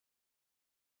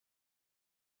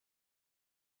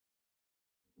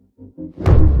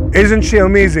Isn't she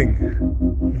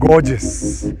amazing?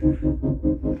 Gorgeous.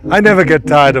 I never get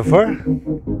tired of her.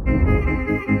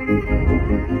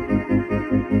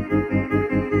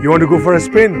 You want to go for a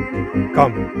spin?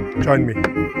 Come, join me.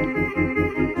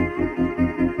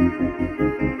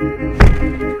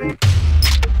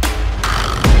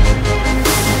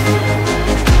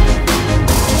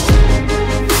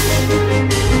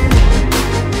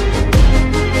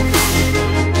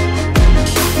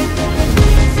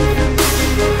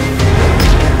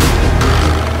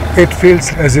 It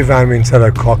feels as if I'm inside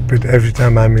a cockpit every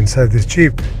time I'm inside this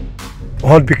Jeep.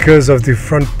 All because of the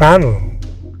front panel.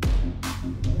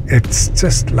 It's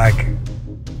just like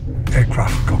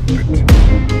aircraft cockpit.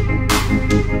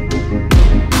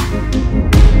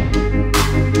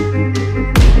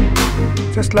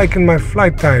 Just like in my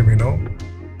flight time, you know.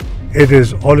 It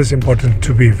is always important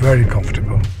to be very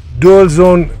comfortable. Dual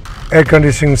zone air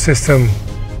conditioning system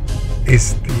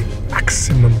is the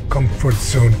maximum comfort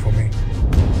zone for me.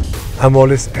 I'm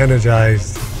always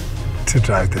energized to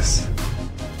drive this.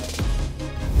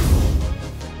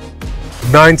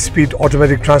 9-speed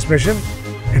automatic transmission.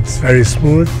 It's very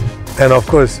smooth. And of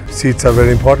course, seats are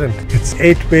very important. It's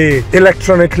 8-way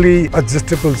electronically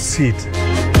adjustable seat.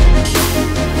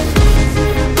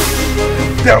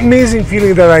 The amazing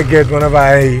feeling that I get whenever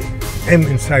I am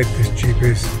inside this Jeep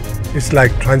is it's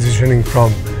like transitioning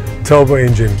from turbo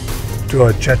engine to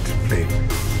a jet plane.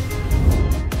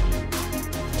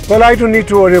 Well, I don't need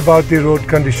to worry about the road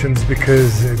conditions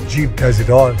because Jeep does it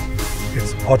all.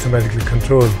 It's automatically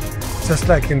controlled. Just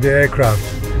like in the aircraft,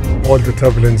 all the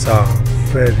turbulence are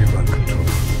very well controlled.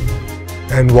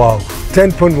 And wow,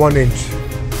 10.1-inch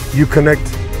Uconnect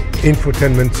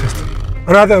infotainment system.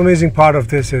 Another amazing part of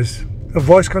this is the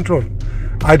voice control.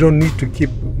 I don't need to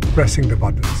keep pressing the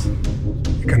buttons.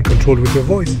 You can control with your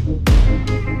voice.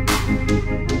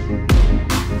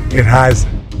 It has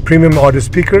premium audio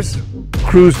speakers,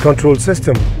 cruise control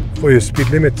system for your speed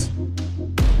limits.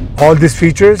 All these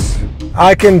features,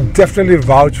 I can definitely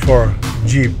vouch for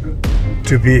Jeep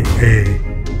to be a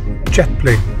jet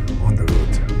plane on the road.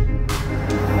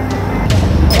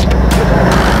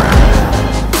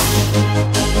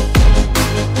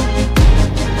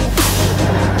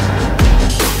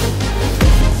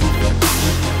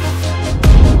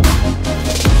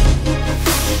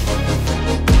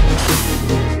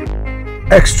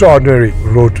 Extraordinary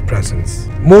road presence,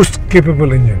 most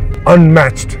capable engine,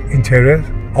 unmatched interior,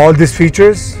 all these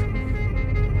features,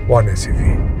 one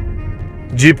SUV.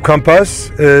 Jeep Compass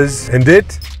is indeed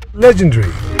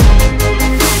legendary.